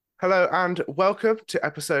Hello and welcome to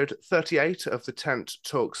episode 38 of the Tent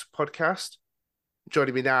Talks podcast.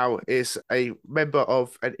 Joining me now is a member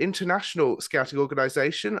of an international scouting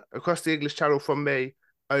organisation across the English Channel from me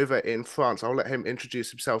over in France. I'll let him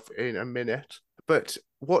introduce himself in a minute. But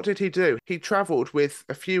what did he do? He travelled with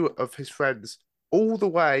a few of his friends all the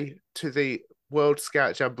way to the World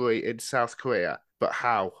Scout Jamboree in South Korea. But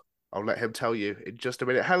how? I'll let him tell you in just a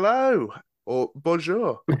minute. Hello or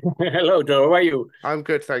bonjour. Hello, Joe. How are you? I'm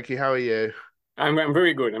good, thank you. How are you? I'm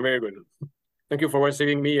very good. I'm very good. Thank you for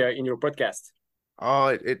receiving me in your podcast. Oh,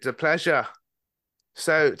 it's a pleasure.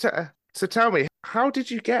 So tell me, how did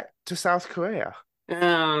you get to South Korea?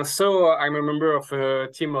 So I'm a member of a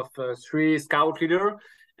team of three scout leader,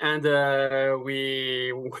 and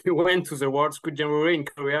we went to the World Scout Jamboree in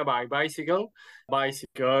Korea by bicycle,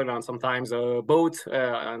 and sometimes a boat,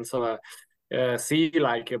 and so sea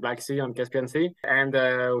like Black Sea and Caspian Sea, and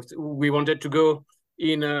we wanted to go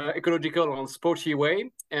in an ecological and sporty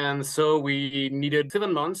way, and so we needed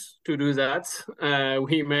 7 months to do that.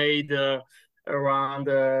 We made around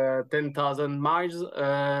 10,000 miles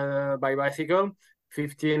by bicycle,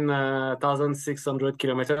 15,600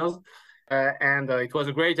 kilometers. And it was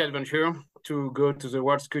a great adventure to go to the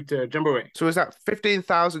World Scout Jamboree. So was that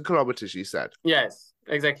 15,000 kilometers you said? Yes,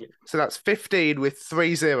 exactly. So that's 15 with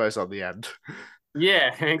three zeros on the end.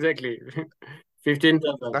 Yeah, exactly.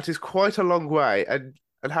 15,000. That is quite a long way. And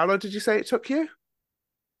how long did you say it took you?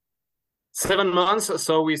 7 months.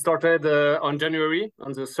 So we started on the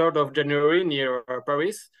 3rd of January near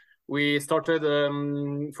Paris. We started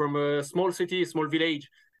from a small city, small village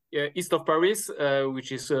east of Paris,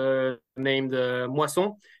 which is named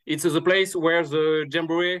Moisson. It's the place where the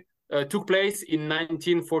Jamboree took place in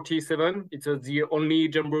 1947. It's the only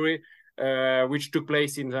Jamboree which took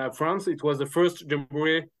place in France. It was the first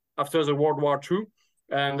Jamboree after the World War II.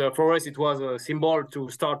 And for us, it was a symbol to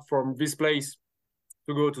start from this place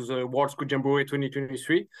to go to the World Scout Jamboree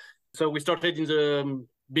 2023. So we started in the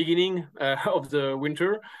beginning of the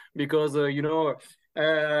winter because,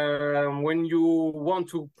 when you want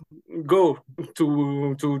to go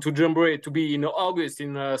to Jamboree to be in August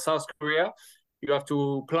in South Korea, you have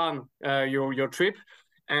to plan your trip.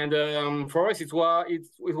 And for us, it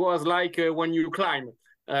was like when you climb.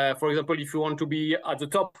 For example, if you want to be at the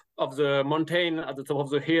top of the mountain, at the top of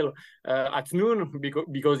the hill at noon,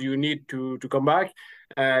 because you need to come back,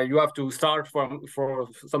 you have to start for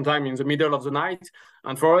sometime in the middle of the night.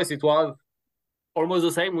 And for us, it was almost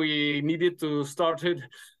the same. We needed to start at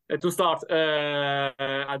the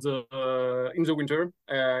in the winter,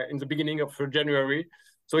 in the beginning of January.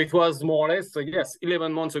 So it was more or less, yes,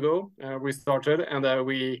 11 months ago we started, and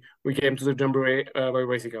we came to the Jamboree by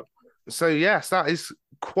bicycle. So yes, that is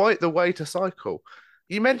quite the way to cycle.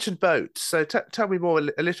 You mentioned boats, so tell me more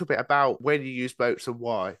a little bit about when you use boats and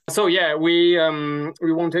why. So yeah, we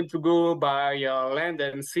wanted to go by land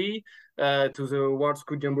and sea to the World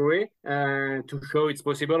Scout Jamboree to show it's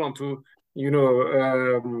possible and to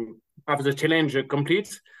have the challenge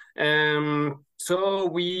complete. So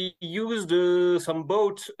we used some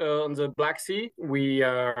boat on the Black Sea. We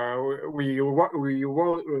rode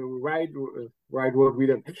with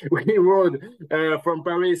them. We rode from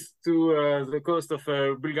Paris to the coast of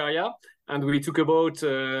Bulgaria, and we took a boat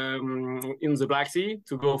in the Black Sea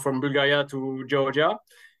to go from Bulgaria to Georgia.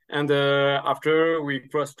 And after we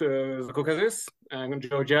crossed the Caucasus and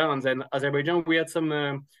Georgia and then Azerbaijan, we had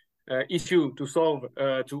some issue to solve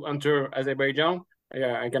to enter Azerbaijan.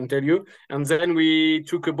 Yeah, I can tell you. And then we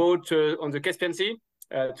took a boat on the Caspian Sea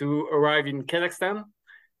to arrive in Kazakhstan.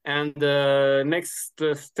 And the next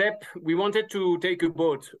step, we wanted to take a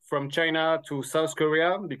boat from China to South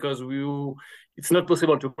Korea because it's not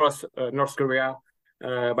possible to cross North Korea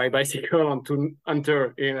by bicycle and to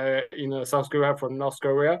enter in South Korea from North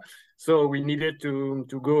Korea. So we needed to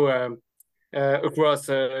go across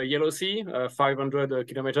Yellow Sea, 500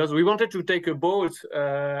 kilometers. We wanted to take a boat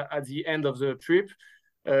at the end of the trip,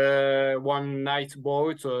 one night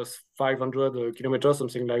boat, 500 kilometers,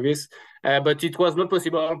 something like this. But it was not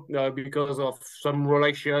possible because of some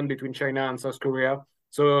relation between China and South Korea.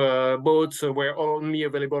 So boats were only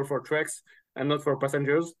available for trucks and not for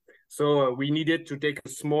passengers. So we needed to take a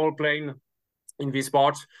small plane in this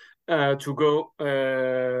part to go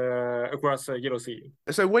across Yellow Sea.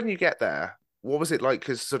 So when you get there, what was it like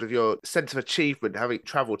as sort of your sense of achievement having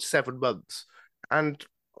traveled 7 months? And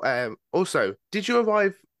also, did you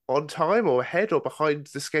arrive on time or ahead or behind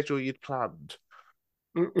the schedule you'd planned?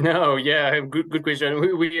 No, yeah, good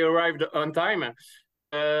question. We arrived on time.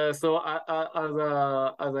 So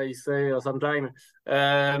as I say sometimes,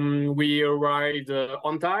 we arrived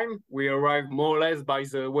on time. We arrived more or less by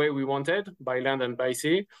the way we wanted, by land and by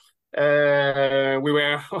sea. We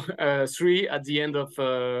were three at the end of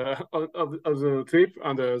the trip,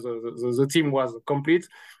 and the team was complete.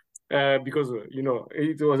 Because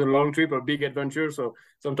it was a long trip, a big adventure. So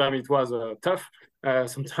sometimes it was tough.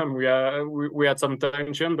 Sometimes we had some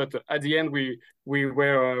tension, but at the end we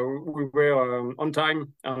were on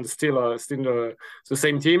time and still the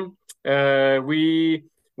same team.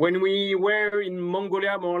 When we were in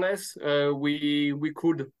Mongolia, more or less, we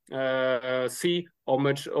could see how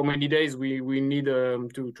many days we need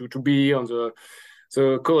to be on the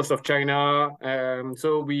coast of China.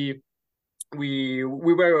 So we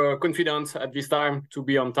were confident at this time to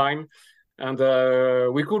be on time, and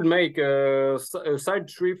we could make a side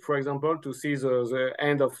trip, for example, to see the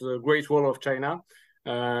end of the Great Wall of China.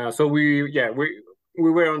 So we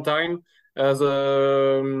were on time.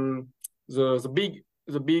 The big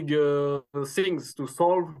things to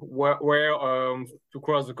solve were to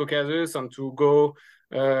cross the Caucasus and to go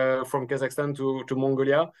from Kazakhstan to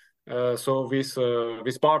Mongolia. So this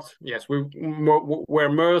part, yes, we were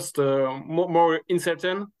more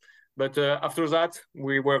uncertain, but after that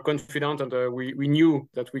we were confident, and we knew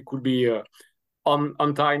that we could be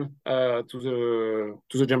on time to the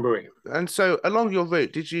Jamboree. And so along your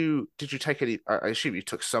route, did you take any? I assume you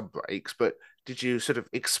took some breaks, but did you sort of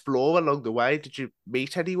explore along the way? Did you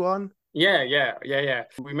meet anyone? Yeah.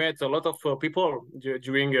 We met a lot of people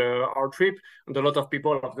during our trip, and a lot of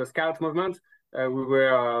people of the Scout movement. We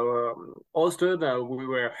were hosted. We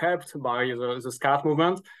were helped by the Scout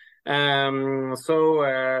movement.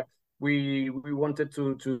 So we wanted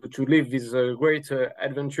to live this great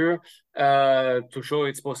adventure to show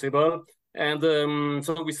it's possible. And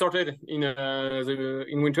so we started in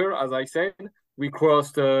winter, as I said. We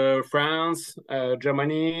crossed France,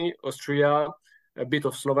 Germany, Austria, a bit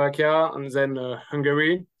of Slovakia, and then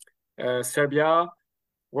Hungary, Serbia,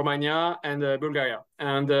 Romania, and Bulgaria.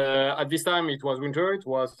 And at this time, it was winter. It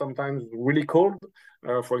was sometimes really cold.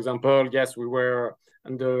 For example, yes, we were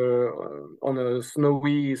on a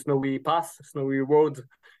snowy path, snowy road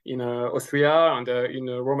in Austria and in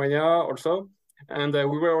Romania also. And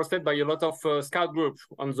we were hosted by a lot of scout groups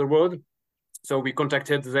on the road. So we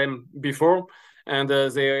contacted them before, and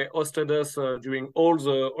they hosted us during all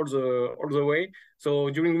the way.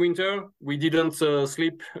 So during winter, we didn't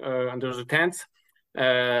sleep under the tent.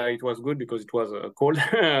 It was good because it was cold,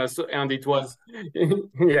 and it was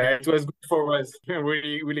it was good for us.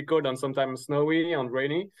 Really cold and sometimes snowy and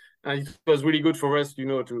rainy, and it was really good for us,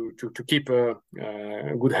 to keep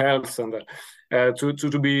good health and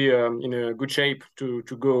to be in a good shape to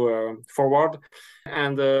go forward.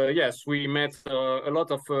 And yes, we met a lot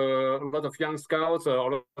of young scouts, a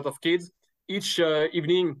lot of kids each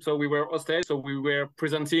evening. So we were hosted. So we were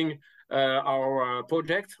presenting our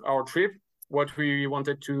project, our trip, what we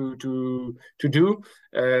wanted to do,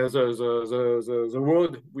 the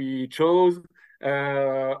road we chose,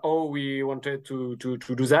 how we wanted to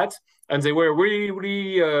do that, and they were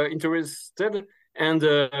really interested, and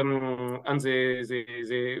they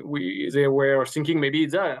were thinking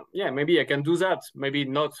maybe I can do that, maybe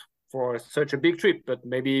not for such a big trip, but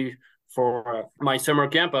maybe for my summer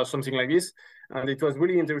camp or something like this. And it was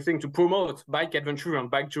really interesting to promote bike adventure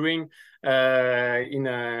and bike touring by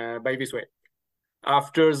this way.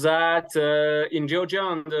 After that, in Georgia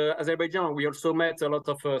and Azerbaijan, we also met a lot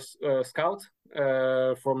of scouts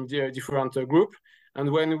from the different group.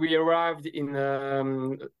 And when we arrived in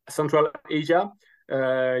Central Asia,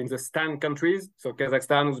 in the Stan countries, so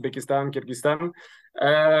Kazakhstan, Uzbekistan, Kyrgyzstan,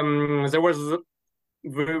 there was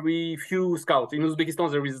very few scouts. In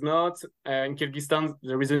Uzbekistan, there is not. In Kyrgyzstan,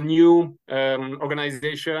 there is a new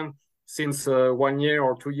organization since 1 year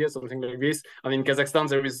or 2 years, something like this. And in Kazakhstan,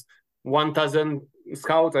 there is 1,000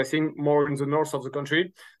 scouts, I think, more in the north of the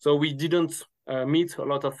country. So we didn't meet a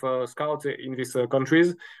lot of scouts in these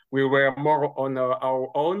countries. We were more on our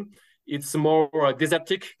own. It's more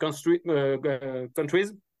desertic countries.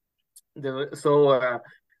 So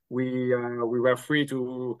we were free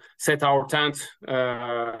to set our tent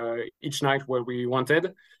each night where we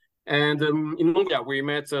wanted. And in Mongolia, we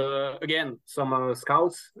met again some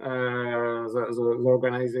scouts. The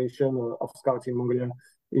organization of scouts in Mongolia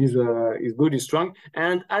is good, is strong.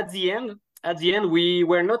 And at the end, we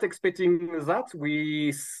were not expecting that.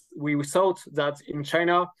 We thought that in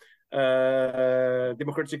China,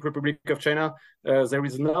 Democratic Republic of China, there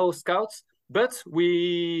is no scouts, but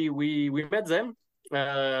we met them.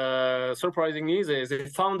 Surprisingly, they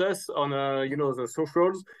found us on the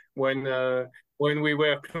socials when we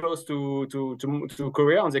were close to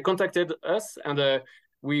Korea, and they contacted us, and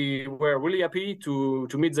we were really happy to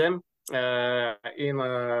meet them in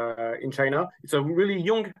China. It's a really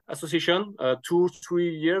young association,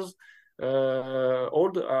 2-3 years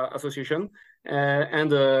old association.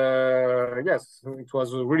 And yes, it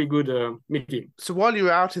was a really good meeting. So while you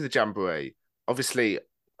were out in the Jamboree, obviously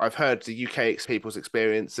I've heard the UK people's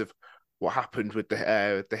experience of what happened with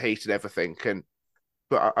the heat and everything,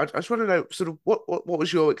 but I just want to know sort of what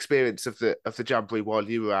was your experience of the Jamboree while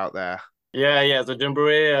you were out there? Yeah, the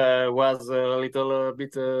Jamboree was a little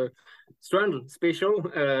bit strange, special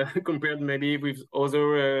compared maybe with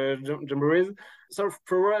other Jamborees. So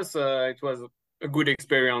for us, it was a good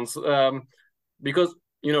experience because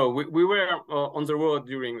we were on the road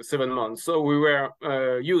during 7 months, so we were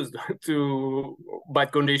used to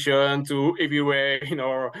bad condition, to everywhere,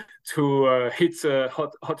 to hit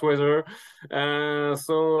hot weather.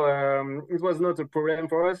 So it was not a problem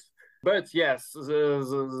for us. But yes,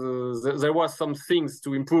 there was some things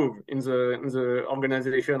to improve in the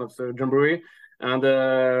organization of the Jamboree, and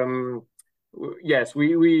yes,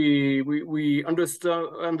 we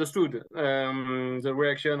understood the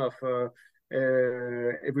reaction of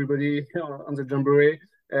everybody on the Jamboree.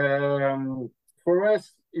 For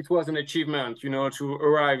us, it was an achievement, to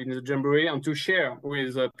arrive in the Jamboree and to share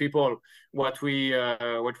with people what we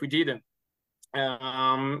did.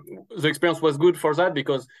 The experience was good for that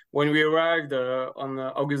because when we arrived on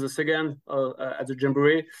August the 2nd at the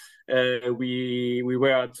Jamboree, we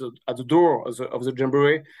were at the door of the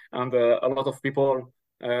Jamboree, and a lot of people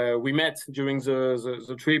we met during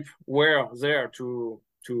the trip were there to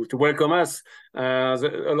welcome us. A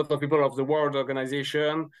lot of people of the World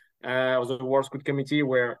Organization, of the World Scout Committee,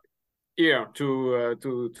 were here to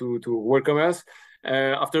welcome us.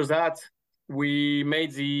 After that, we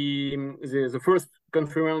made the first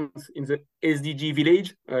conference in the SDG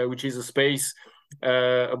village, which is a space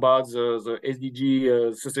about the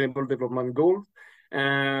SDG Sustainable Development Goals.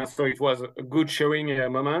 So it was a good sharing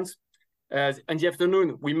moment. In the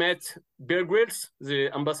afternoon, we met Bear Grylls, the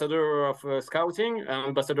ambassador of Scouting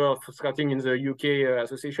in the UK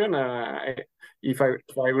association, if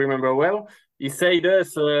I remember well. He said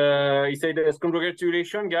us,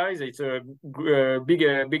 congratulations, guys! It's a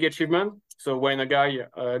big achievement. So when a guy,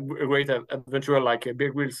 a great adventurer like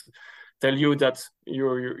Bear Grylls, tell you that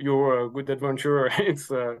you're a good adventurer, it's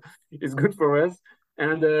good for us.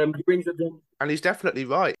 And and he's definitely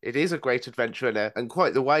right. It is a great adventure and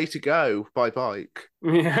quite the way to go by bike.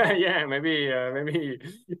 Yeah. Maybe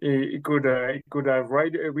he could have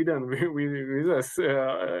ridden with us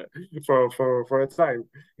for a time.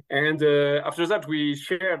 And after that, we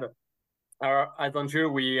shared our adventure.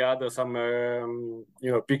 We had some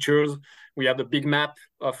pictures. We had a big map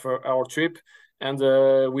of our trip, and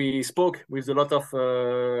we spoke with a lot of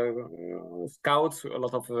scouts, a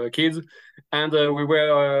lot of kids, and we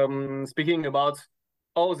were speaking about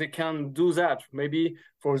how they can do that maybe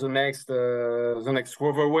for the next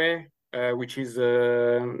Rover Way, which is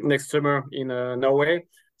next summer in Norway,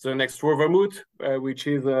 the next Rover Moot, which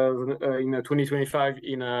is in 2025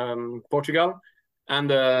 in Portugal, and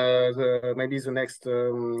maybe the next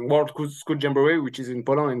World Scout Jamboree, which is in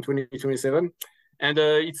Poland in 2027. And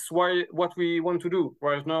it's what we want to do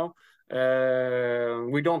right now.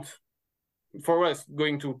 We don't, for us,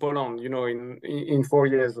 going to Poland, in 4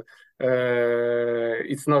 years,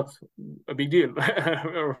 it's not a big deal.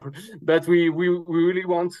 But we really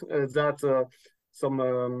want that some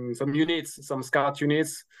units, some scout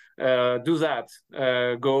units, do that.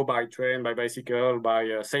 Go by train, by bicycle,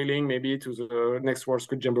 by sailing, maybe to the next World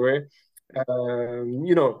Scout Jamboree.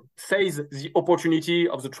 Seize the opportunity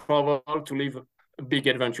of the travel to live a big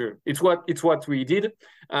adventure. It's what we did,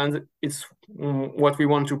 and it's what we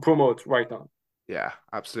want to promote right now. Yeah,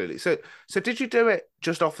 absolutely. So did you do it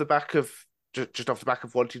just off the back of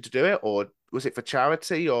wanting to do it, or was it for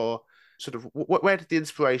charity, or sort of where did the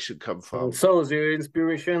inspiration come from? So the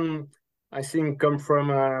inspiration, I think, come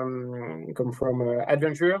from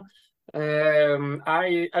adventure.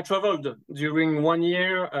 I traveled during 1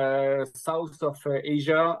 year south of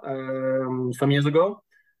Asia some years ago.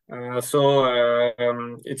 It's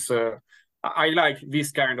I like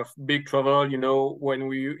this kind of big travel.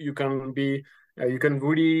 When you can be you can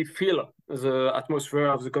really feel the atmosphere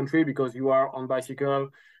of the country because you are on bicycle.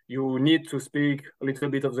 You need to speak a little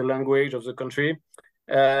bit of the language of the country.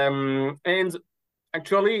 And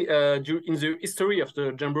actually, in the history of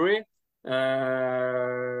the Jamboree,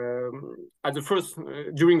 at the first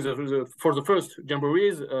for the first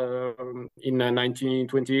Jamborees in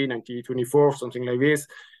 1920, 1924, something like this,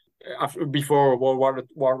 before World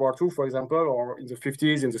War II, for example, or in the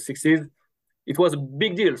 50s, in the 60s, it was a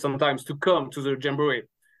big deal sometimes to come to the Jamboree.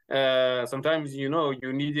 Sometimes, you know,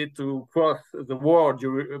 you needed to cross the world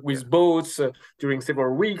with boats during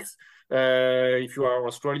several weeks. If you are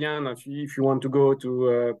Australian, if you want to go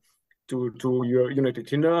to your United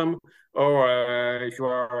Kingdom, or if you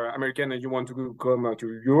are American and you want to come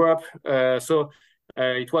to Europe. So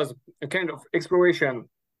it was a kind of exploration.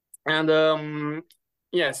 And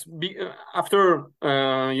yes, after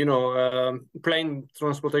plane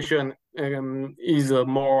transportation is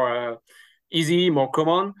more easy, more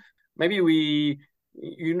common. Maybe we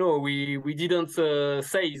didn't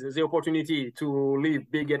seize the opportunity to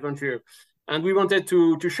live big adventure, and we wanted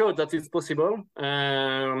to show that it's possible.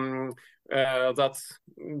 That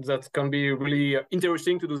can be really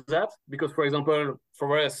interesting to do that, because, for example,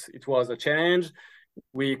 for us it was a challenge.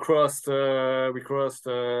 We crossed the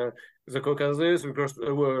Caucasus, we crossed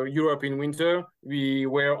Europe in winter. We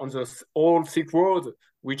were on the old Silk Road,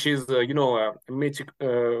 which is a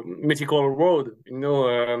mythical road,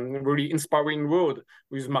 really inspiring road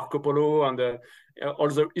with Marco Polo and all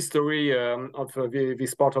the history of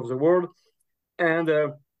this part of the world. And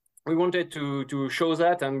we wanted to show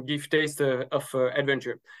that and give taste of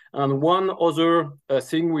adventure. And one other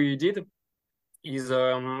thing we did is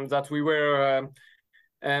that we were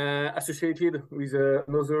associated with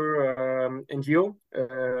another NGO.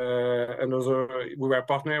 We were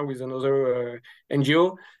partner with another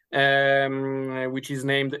NGO, which is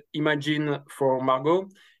named Imagine for Margot.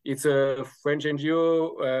 It's a French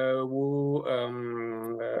NGO who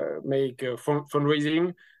make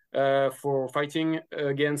fundraising for fighting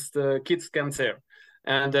against kids' cancer.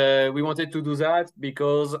 And we wanted to do that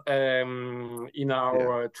because in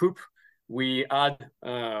our troop, we had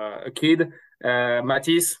a kid,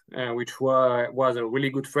 Matisse, which was a really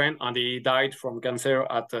good friend, and he died from cancer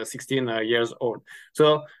at 16 years old.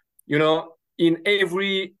 So, in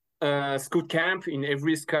every scout camp, in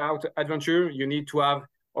every scout adventure, you need to have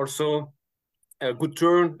also a good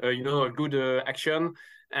turn, a good action.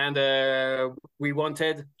 And we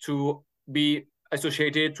wanted to be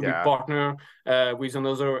associated, to be partner with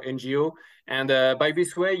another NGO. And by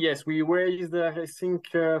this way, yes, we raised, I think,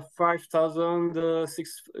 5,000,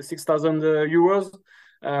 6,000 euros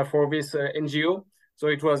for this NGO. So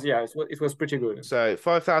it was pretty good. So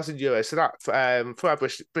 5,000 euros. So that for our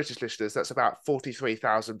British listeners, that's about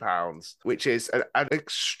 £43,000, which is an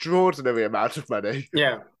extraordinary amount of money.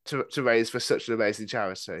 Yeah. To raise for such an amazing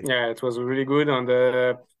charity. Yeah, it was really good. And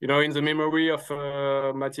in the memory of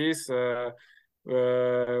Matisse,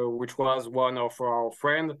 which was one of our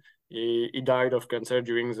friends. He died of cancer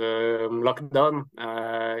during the lockdown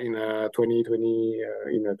in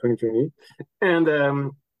 2020, and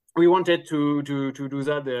we wanted to do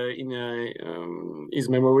that in his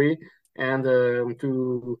memory, and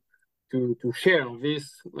to share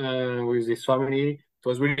this with his family. It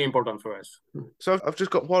was really important for us. So I've just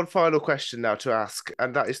got one final question now to ask,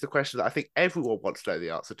 and that is the question that I think everyone wants to know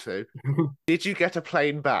the answer to. Did you get a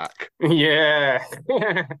plane back? Yeah.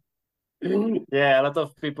 Yeah, a lot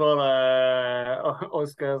of people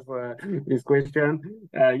ask us this question.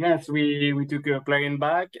 Yes, we took a plane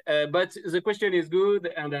back, but the question is good,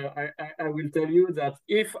 and I will tell you that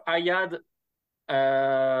if I have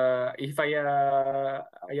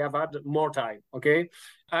had more time, okay,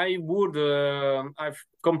 I would have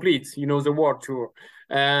complete, the world tour.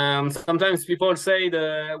 Sometimes people say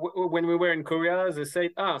when we were in Korea, they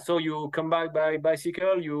say, so you come back by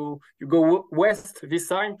bicycle, you go west this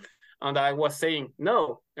time. And I was saying,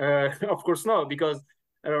 no, of course not, because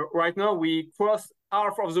right now we cross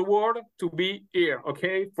half of the world to be here,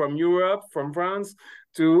 okay? From Europe, from France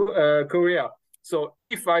to Korea. So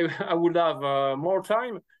if I would have more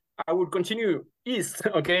time, I would continue east,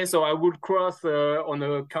 okay? So I would cross on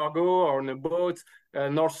a cargo or on a boat,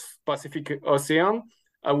 North Pacific Ocean.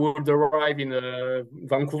 I would arrive in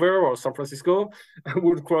Vancouver or San Francisco. I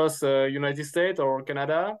would cross United States or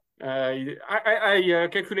Canada. I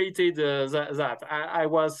calculated that. I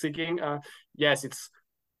was thinking, yes, it's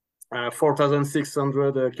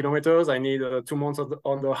 4,600 kilometers. I need 2 months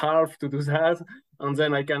and a half to do that, and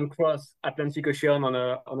then I can cross Atlantic Ocean on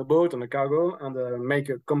a boat, on a cargo, and make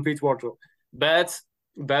a complete world tour. But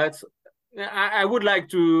I would like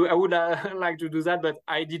to do that, but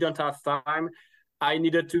I didn't have time. I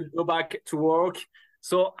needed to go back to work,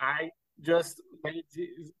 so I just made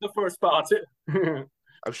the first part.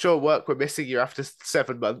 I'm sure work were missing you after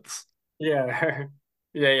 7 months. Yeah.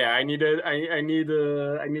 Yeah. I needed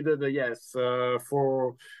yes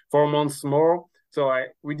 4 months more. So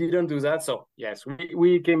we didn't do that. So yes,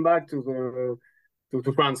 we came back to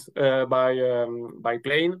France by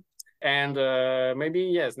plane, and maybe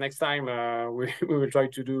yes, next time we will try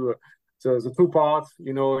to do the 2 parts.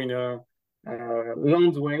 In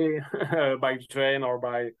long way by train or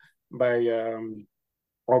by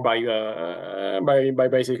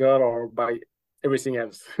bicycle or by everything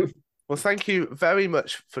else. Well, thank you very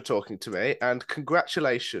much for talking to me, and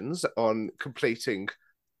congratulations on completing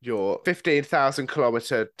your 15,000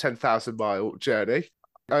 kilometer, 10,000 mile journey.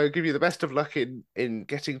 I'll give you the best of luck in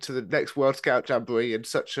getting to the next World Scout Jamboree in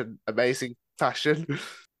such an amazing fashion.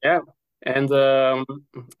 Yeah. And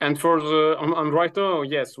for on right now,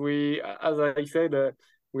 yes, we, as I said,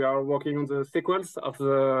 we are working on the sequels of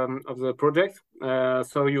the project.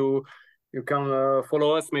 So you can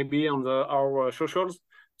follow us maybe on our socials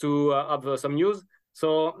to have some news.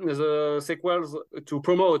 So the sequels to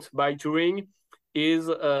promote by Touring is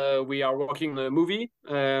we are working on a movie,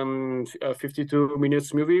 a 52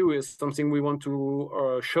 minutes movie with something we want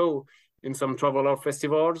to show in some traveler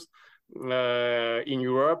festivals in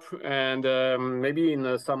Europe, and maybe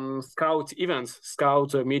in some scout events,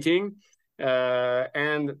 scout meeting,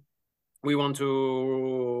 and we want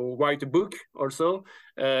to write a book also.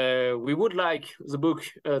 We would like the book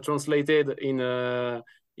translated in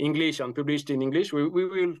English and published in English. We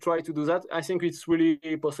will try to do that. I think it's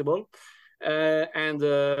really possible. And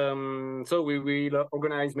so we will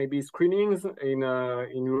organize maybe screenings in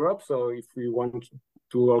Europe. So if we want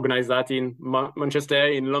to organize that in Manchester,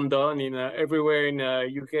 in London, in everywhere in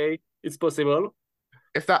UK, it's possible.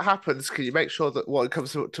 If that happens, can you make sure that one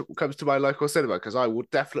comes to my local cinema, because I will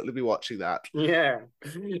definitely be watching that. Yeah,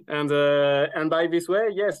 and by this way,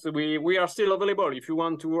 yes, we are still available. If you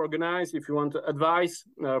want to organize, if you want advice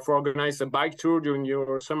for organize a bike tour during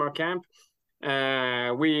your summer camp, we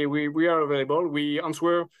are available. We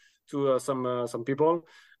answer to some people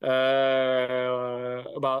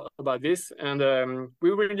about this, and we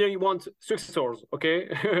really want successors. Okay,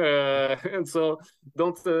 and so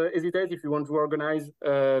don't hesitate if you want to organize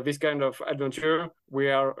this kind of adventure.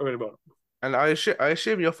 We are available. And I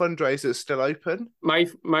assume your fundraiser is still open. I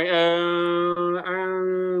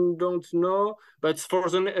don't know, but for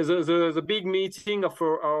the big meeting of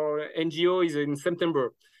our NGO is in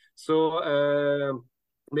September. So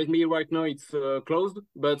maybe right now it's closed,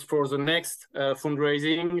 but for the next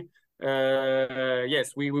fundraising,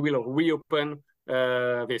 yes, we will reopen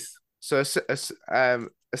this. So as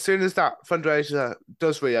soon as that fundraiser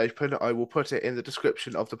does reopen, I will put it in the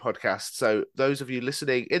description of the podcast. So those of you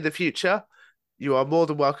listening in the future, you are more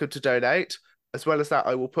than welcome to donate. As well as that,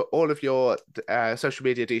 I will put all of your social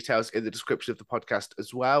media details in the description of the podcast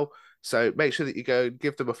as well. So make sure that you go and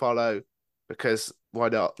give them a follow, because why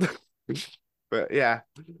not? But yeah,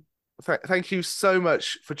 thank you so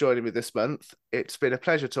much for joining me this month. It's been a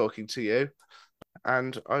pleasure talking to you,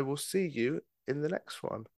 and I will see you in the next one.